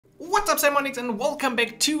What's up, Simonics, and welcome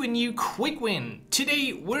back to a new quick win.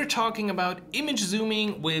 Today we're talking about image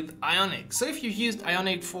zooming with Ionic. So if you've used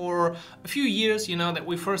Ionic for a few years, you know that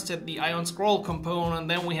we first had the Ion Scroll component,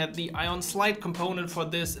 then we had the Ion Slide component for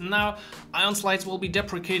this, and now Ion Slides will be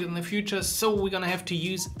deprecated in the future, so we're gonna have to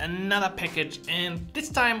use another package. And this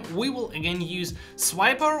time we will again use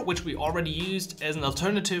Swiper, which we already used as an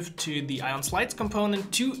alternative to the Ion Slides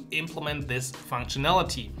component to implement this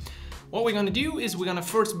functionality. What we're gonna do is we're gonna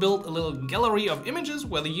first build a little gallery of images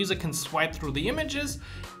where the user can swipe through the images,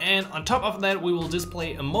 and on top of that we will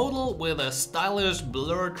display a modal with a stylish,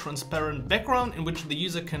 blurred, transparent background in which the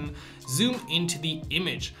user can zoom into the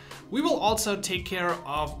image. We will also take care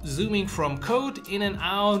of zooming from code in and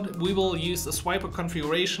out. We will use the swiper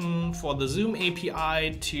configuration for the Zoom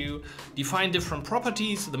API to define different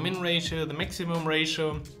properties, the min ratio, the maximum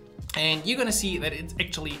ratio. And you're gonna see that it's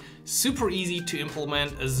actually super easy to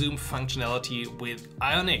implement a zoom functionality with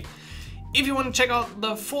Ionic. If you want to check out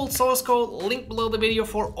the full source code, link below the video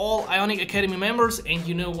for all Ionic Academy members. And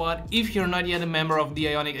you know what? If you're not yet a member of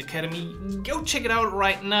the Ionic Academy, go check it out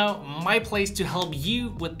right now. My place to help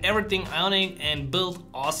you with everything Ionic and build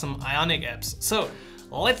awesome Ionic apps. So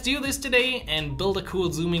let's do this today and build a cool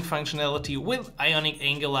zooming functionality with Ionic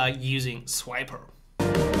Angular using Swiper.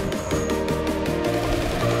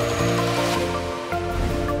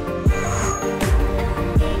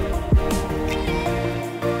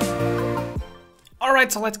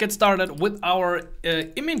 Alright, so let's get started with our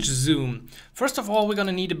image zoom. First of all, we're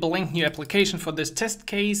gonna need a blank new application for this test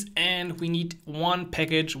case, and we need one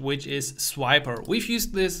package, which is Swiper. We've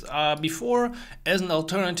used this before as an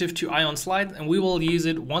alternative to Ion Slide, and we will use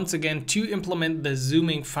it once again to implement the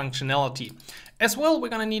zooming functionality. As well, we're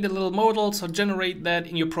gonna need a little modal, so generate that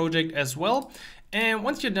in your project as well. And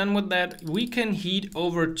once you're done with that, we can head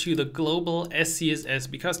over to the global SCSS,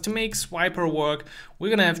 because to make Swiper work, we're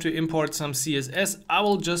gonna have to import some CSS. I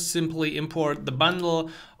will just simply import the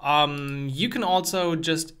bundle. You can also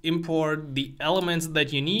just import the elements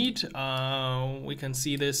that you need. We can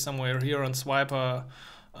see this somewhere here on Swiper.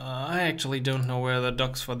 I actually don't know where the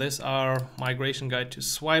docs for this are. Migration guide to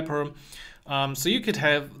Swiper. So you could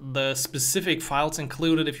have the specific files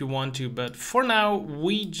included if you want to, but for now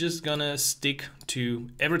we just gonna stick to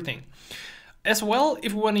everything. As well,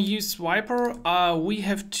 if we want to use Swiper, we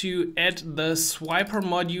have to add the Swiper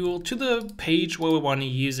module to the page where we want to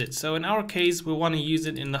use it. So in our case, we want to use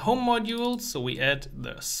it in the home module, so we add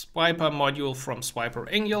the Swiper module from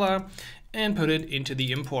Swiper Angular and put it into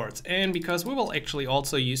the imports. And because we will actually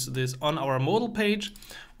also use this on our modal page,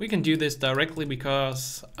 we can do this directly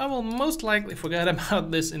because I will most likely forget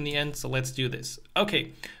about this in the end, so let's do this.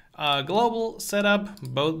 Okay, global setup,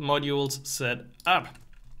 both modules set up.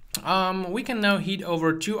 We can now head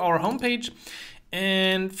over to our homepage,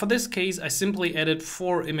 and for this case I simply added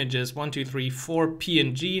 4 images, 1, 2, 3, 4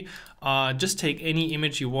 PNG. Just take any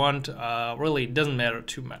image you want, really it doesn't matter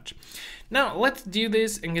too much. Now let's do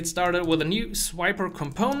this and get started with a new Swiper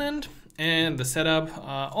component. And the setup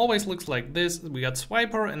always looks like this. We got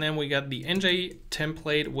Swiper, and then we got the NJ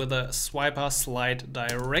template with a Swiper slide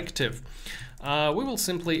directive. We will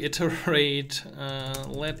simply iterate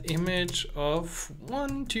let image of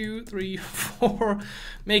 1, 2, 3, 4,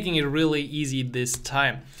 making it really easy this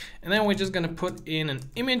time. And then we're just gonna put in an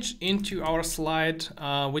image into our slide,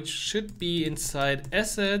 which should be inside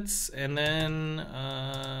assets, and then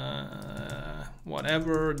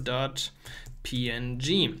whatever dot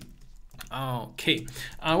PNG. Okay,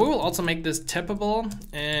 we will also make this tappable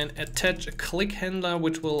and attach a click handler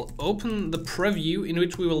which will open the preview, in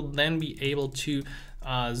which we will then be able to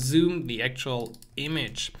zoom the actual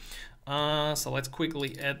image. So let's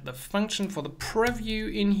quickly add the function for the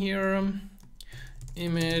preview in here,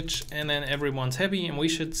 image, and then everyone's happy, and we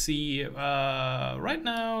should see right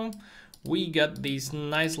now we got these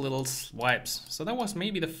nice little swipes. So that was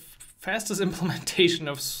maybe the fastest implementation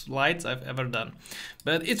of slides I've ever done,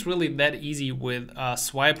 but it's really that easy with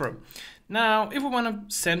Swiper. Now, if we want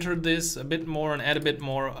to center this a bit more and add a bit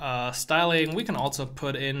more styling, we can also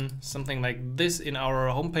put in something like this in our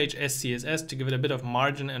homepage SCSS to give it a bit of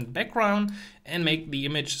margin and background and make the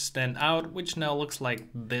image stand out, which now looks like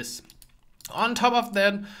this. On top of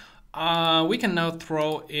that, we can now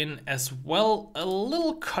throw in as well a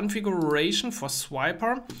little configuration for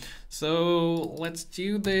Swiper. So let's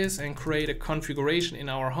do this and create a configuration in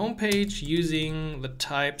our homepage using the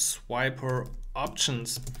type Swiper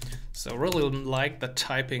options. So really like the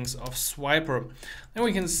typings of Swiper. Then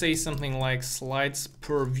we can say something like slides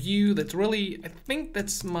per view. That's really, I think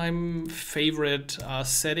that's my favorite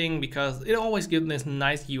setting because it always gives this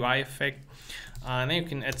nice UI effect. Now you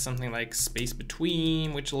can add something like space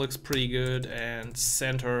between, which looks pretty good, and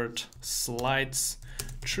centered slides,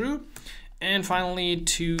 true. And finally,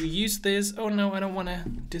 to use this, oh no, I don't want to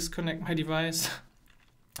disconnect my device.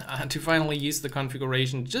 To finally use the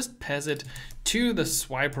configuration, just pass it to the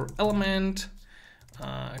swiper element.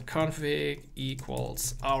 Config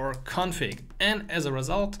equals our config. And as a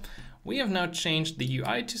result, we have now changed the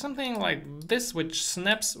UI to something like this, which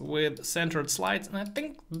snaps with centered slides. And I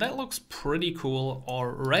think that looks pretty cool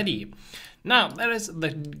already. Now, that is the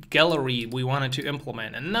gallery we wanted to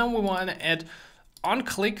implement. And now we want to add on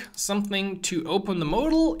click something to open the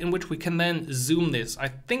modal in which we can then zoom this. I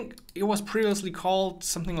think it was previously called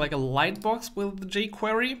something like a lightbox with the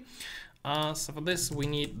jQuery. So for this we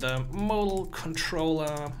need the modal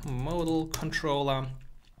controller,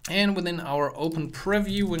 and within our open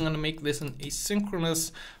preview we're going to make this an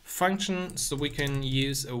asynchronous function, so we can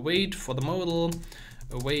use await for the modal,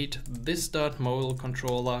 await this dot modal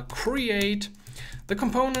controller create. The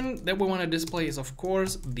component that we want to display is of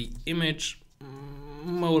course the image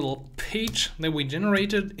modal page that we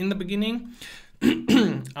generated in the beginning.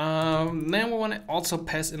 Then we want to also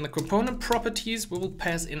pass in the component properties. We will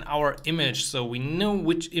pass in our image, so we know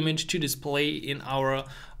which image to display in our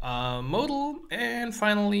modal. And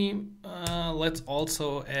finally, let's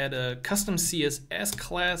also add a custom CSS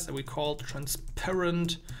class that we call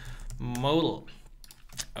transparent modal.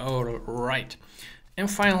 All right. And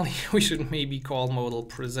finally, we should maybe call modal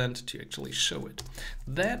present to actually show it.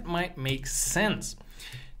 That might make sense.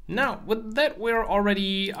 Now, with that, we're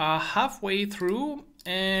already halfway through,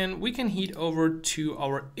 and we can head over to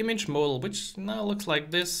our image modal, which now looks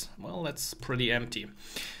like this. Well, that's pretty empty.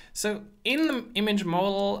 So in the image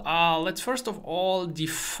modal, let's first of all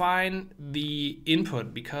define the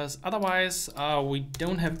input, because otherwise we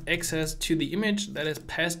don't have access to the image that is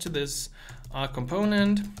passed to this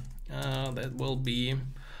component. That will be,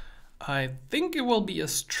 I think it will be a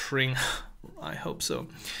string. I hope so.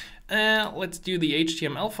 Let's do the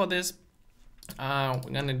HTML for this. We're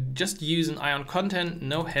gonna just use an ion content,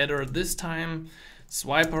 no header this time.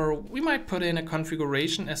 Swiper, we might put in a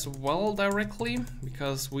configuration as well directly,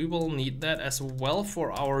 because we will need that as well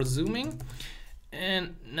for our zooming.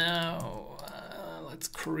 And now let's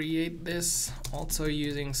create this also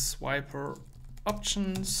using swiper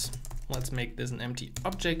options. Let's make this an empty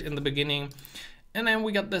object in the beginning. And then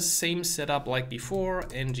we got the same setup like before,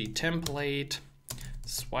 ng template,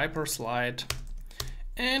 swiper slide,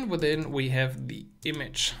 and within we have the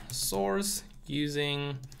image source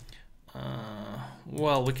using,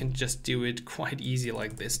 well, we can just do it quite easy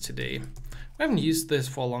like this today. We haven't used this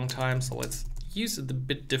for a long time, so let's use a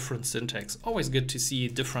bit different syntax. Always good to see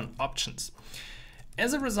different options.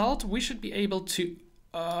 As a result, we should be able to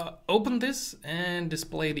open this and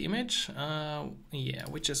display the image,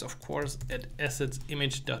 which is of course at assets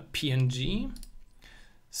image.png.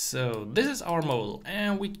 So this is our modal,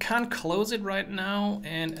 and we can't close it right now,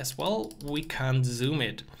 and as well we can't zoom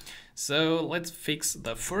it. So let's fix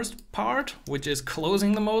the first part, which is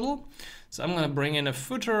closing the modal. So I'm gonna bring in a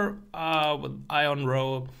footer with ion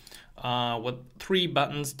row with 3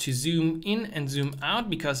 buttons to zoom in and zoom out,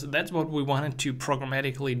 because that's what we wanted to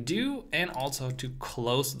programmatically do, and also to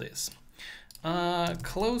close this.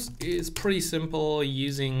 Close is pretty simple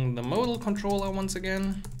using the modal controller once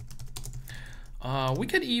again. We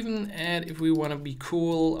could even add, if we want to be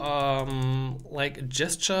cool, like a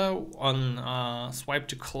gesture on swipe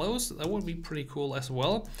to close. That would be pretty cool as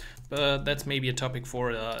well, but that's maybe a topic for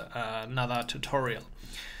another tutorial.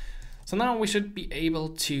 So now we should be able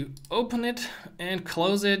to open it and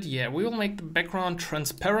close it. Yeah, we will make the background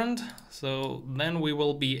transparent, so then we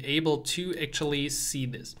will be able to actually see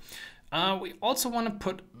this. We also want to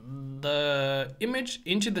put the image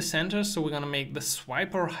into the center, so we're going to make the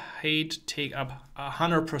swiper height take up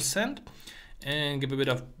 100% and give a bit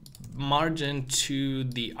of margin to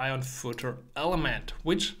the ion footer element,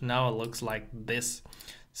 which now looks like this.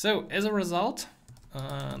 So as a result,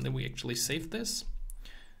 then we actually save this.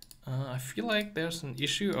 I feel like there's an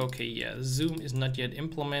issue. Okay, yeah, zoom is not yet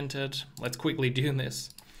implemented. Let's quickly do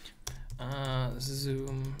this.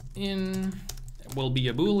 Zoom in will be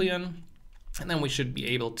a Boolean, and then we should be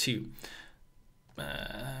able to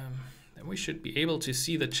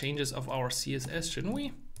see the changes of our CSS, shouldn't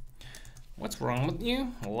we? What's wrong with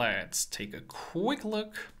you? Let's take a quick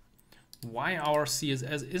look why our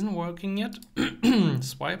CSS isn't working yet.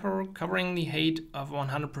 Swiper covering the height of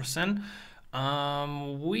 100%.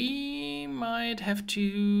 We might have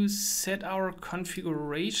to set our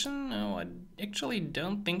configuration. No, I actually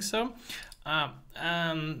don't think so.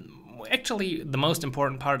 Actually, the most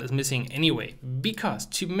important part is missing anyway, because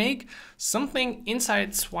to make something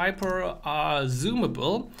inside Swiper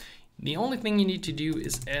zoomable, the only thing you need to do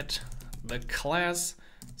is add the class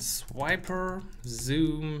Swiper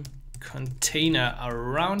zoom container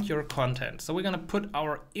around your content. So we're gonna put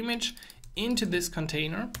our image into this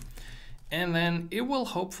container, and then it will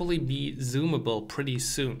hopefully be zoomable pretty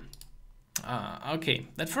soon. Okay,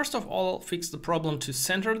 that first of all fix the problem to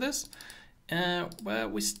center this.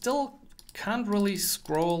 But we still can't really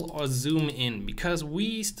scroll or zoom in because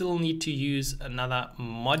we still need to use another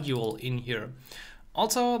module in here.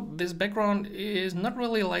 Also, this background is not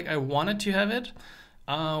really like I wanted to have it.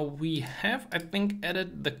 We have, I think,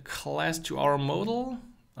 added the class to our modal,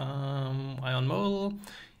 Ion modal.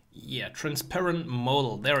 Yeah, transparent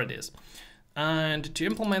modal, there it is. And to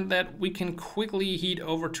implement that, we can quickly head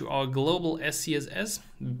over to our global SCSS,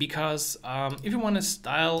 because if you want to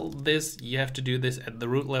style this, you have to do this at the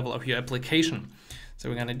root level of your application. So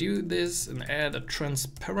we're going to do this and add a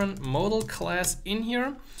transparent modal class in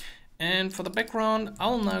here. And for the background,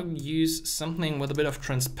 I'll now use something with a bit of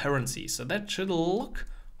transparency. So that should look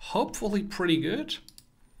hopefully pretty good.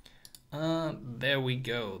 There we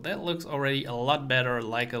go. That looks already a lot better,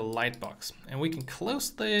 like a light box. And we can close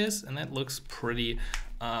this, and that looks pretty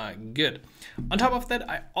good. On top of that,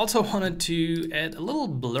 I also wanted to add a little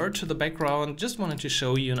blur to the background. Just wanted to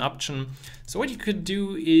show you an option. So what you could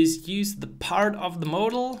do is use the part of the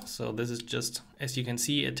modal. So this is just, as you can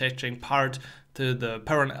see, attaching part to the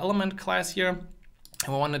parent element class here.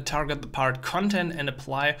 And we want to target the part content and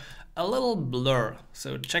apply a little blur.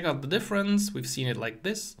 So check out the difference. We've seen it like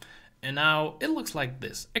this. And now it looks like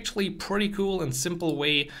this. Actually pretty cool and simple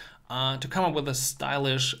way to come up with a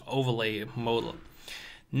stylish overlay modal.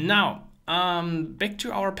 Now, back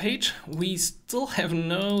to our page. We still have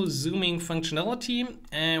no zooming functionality,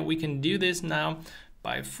 and we can do this now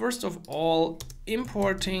by first of all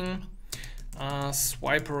importing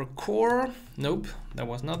Swiper core. Nope, that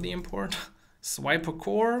was not the import. Swiper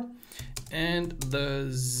core and the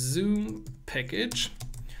zoom package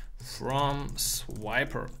from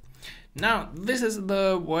Swiper. Now, this is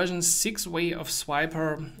the version 6 way of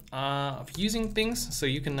Swiper of using things. So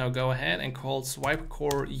you can now go ahead and call Swiper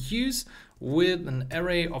core use with an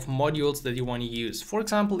array of modules that you want to use. For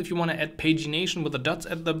example, if you want to add pagination with the dots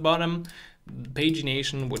at the bottom,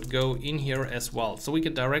 pagination would go in here as well. So we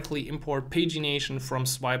could directly import pagination from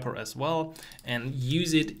Swiper as well and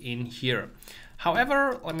use it in here.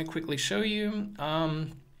 However, let me quickly show you.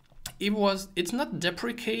 It's not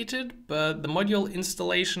deprecated, but the module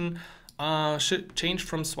installation should change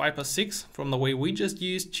from Swiper 6, from the way we just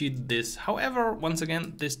used, to this. However, once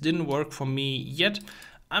again, this didn't work for me yet.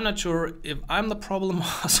 I'm not sure if I'm the problem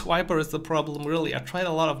or Swiper is the problem. Really, I tried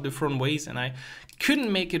a lot of different ways and I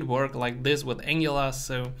couldn't make it work like this with Angular.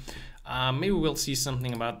 So maybe we'll see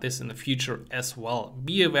something about this in the future as well.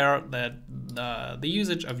 Be aware that the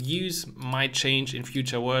usage of use might change in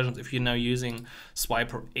future versions if you're now using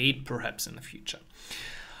Swiper 8 perhaps in the future.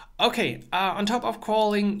 Okay, on top of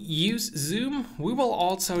calling use zoom, we will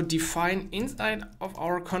also define inside of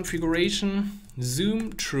our configuration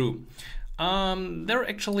zoom true. There are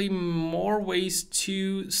actually more ways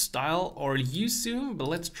to style or use zoom, but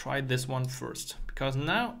let's try this one first. Because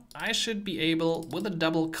now I should be able, with a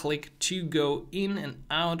double click, to go in and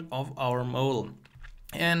out of our modal.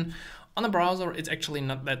 And on the browser, it's actually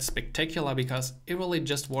not that spectacular because it really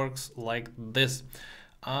just works like this.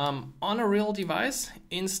 On a real device,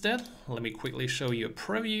 instead, let me quickly show you a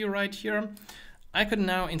preview right here. I could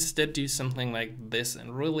now instead do something like this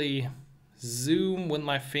and really zoom with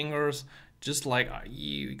my fingers, just like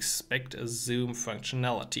you expect a zoom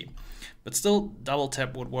functionality. But still, double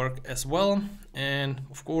tap would work as well. And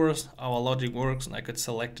of course, our logic works and I could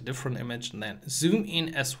select a different image and then zoom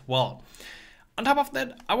in as well. On top of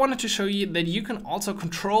that, I wanted to show you that you can also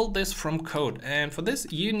control this from code. And for this,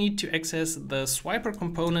 you need to access the Swiper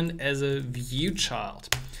component as a view child.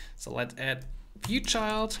 So let's add view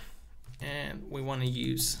child, and we want to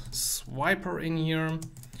use Swiper in here.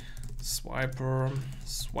 Swiper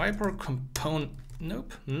component.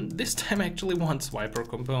 Nope, this time I actually want Swiper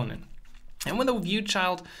component. And with the view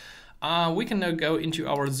child, we can now go into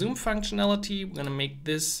our zoom functionality. We're gonna make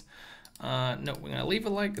this, no, we're gonna leave it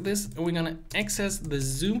like this, and we're gonna access the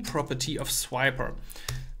zoom property of Swiper.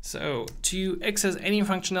 So to access any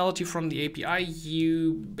functionality from the API,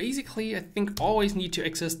 you basically, I think, always need to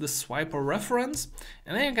access the Swiper reference,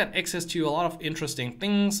 and then you got access to a lot of interesting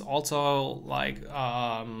things, also like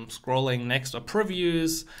scrolling next or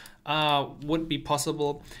previews, would be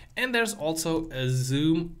possible. And there's also a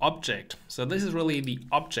zoom object. So this is really the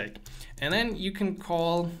object. And then you can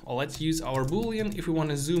call, or let's use our Boolean. If we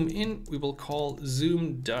want to zoom in, we will call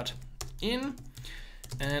zoom.in.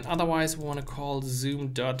 And otherwise we want to call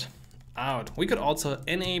zoom.out. We could also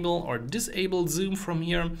enable or disable zoom from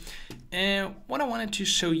here. And what I wanted to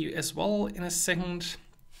show you as well in a second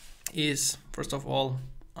is, first of all,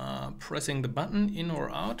 pressing the button in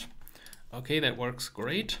or out. Okay, that works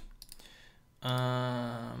great.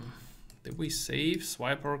 Did we save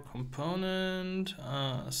swiper component,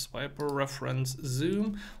 swiper reference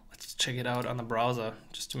zoom? Let's check it out on the browser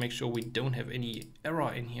just to make sure we don't have any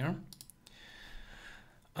error in here.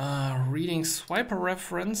 Reading swiper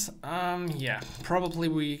reference, yeah, probably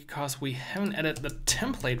because we haven't added the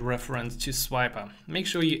template reference to swiper. Make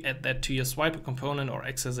sure you add that to your swiper component or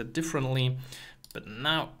access it differently. But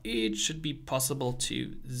now it should be possible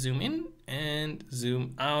to zoom in and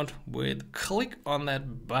zoom out with click on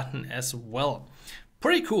that button as well.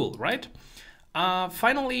 Pretty cool, right?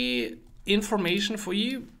 Finally, information for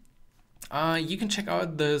you. You can check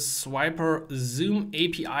out the Swiper Zoom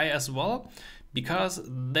API as well, because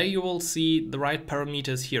there you will see the right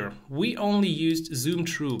parameters here. We only used zoom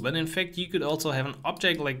true, but in fact you could also have an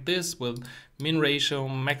object like this with min ratio,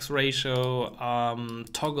 max ratio,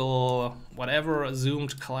 toggle, whatever, a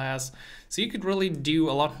zoomed class. So you could really do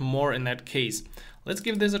a lot more in that case. Let's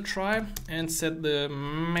give this a try and set the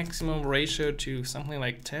maximum ratio to something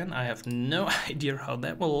like 10. I have no idea how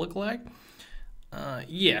that will look like.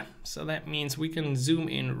 Yeah, so that means we can zoom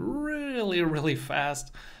in really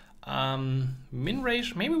fast. Min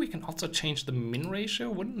ratio, maybe we can also change the min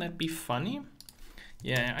ratio. Wouldn't that be funny?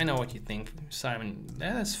 Yeah, I know what you think, Simon.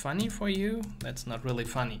 That is funny for you? That's not really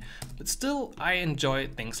funny. But still, I enjoy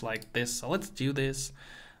things like this. So let's do this.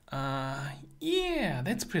 Yeah,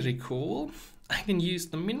 that's pretty cool. I can use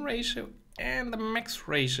the min ratio and the max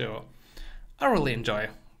ratio. I really enjoy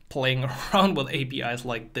playing around with APIs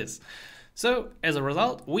like this. So as a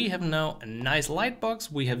result, we have now a nice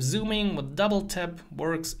lightbox. We have zooming with double tap,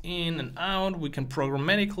 works in and out. We can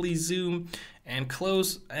programmatically zoom and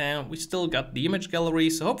close, and we still got the image gallery.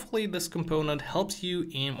 So hopefully this component helps you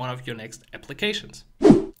in one of your next applications.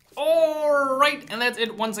 All right, and that's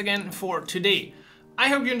it once again for today. I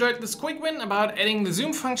hope you enjoyed this quick win about adding the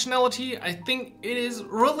zoom functionality. I think it is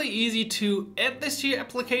really easy to add this to your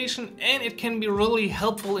application, and it can be really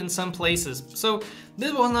helpful in some places. So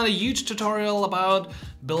this was not a huge tutorial about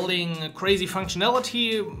building crazy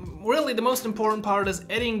functionality. Really the most important part is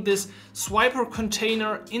adding this swiper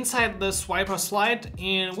container inside the swiper slide,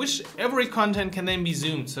 in which every content can then be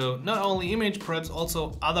zoomed. So not only image, perhaps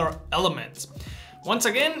also other elements. Once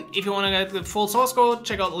again, if you want to get the full source code,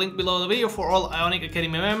 check out the link below the video for all Ionic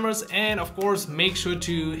Academy members, and of course make sure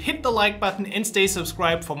to hit the like button and stay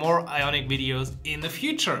subscribed for more Ionic videos in the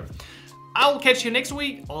future. I'll catch you next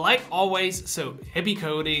week like always, so happy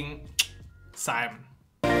coding, Simon.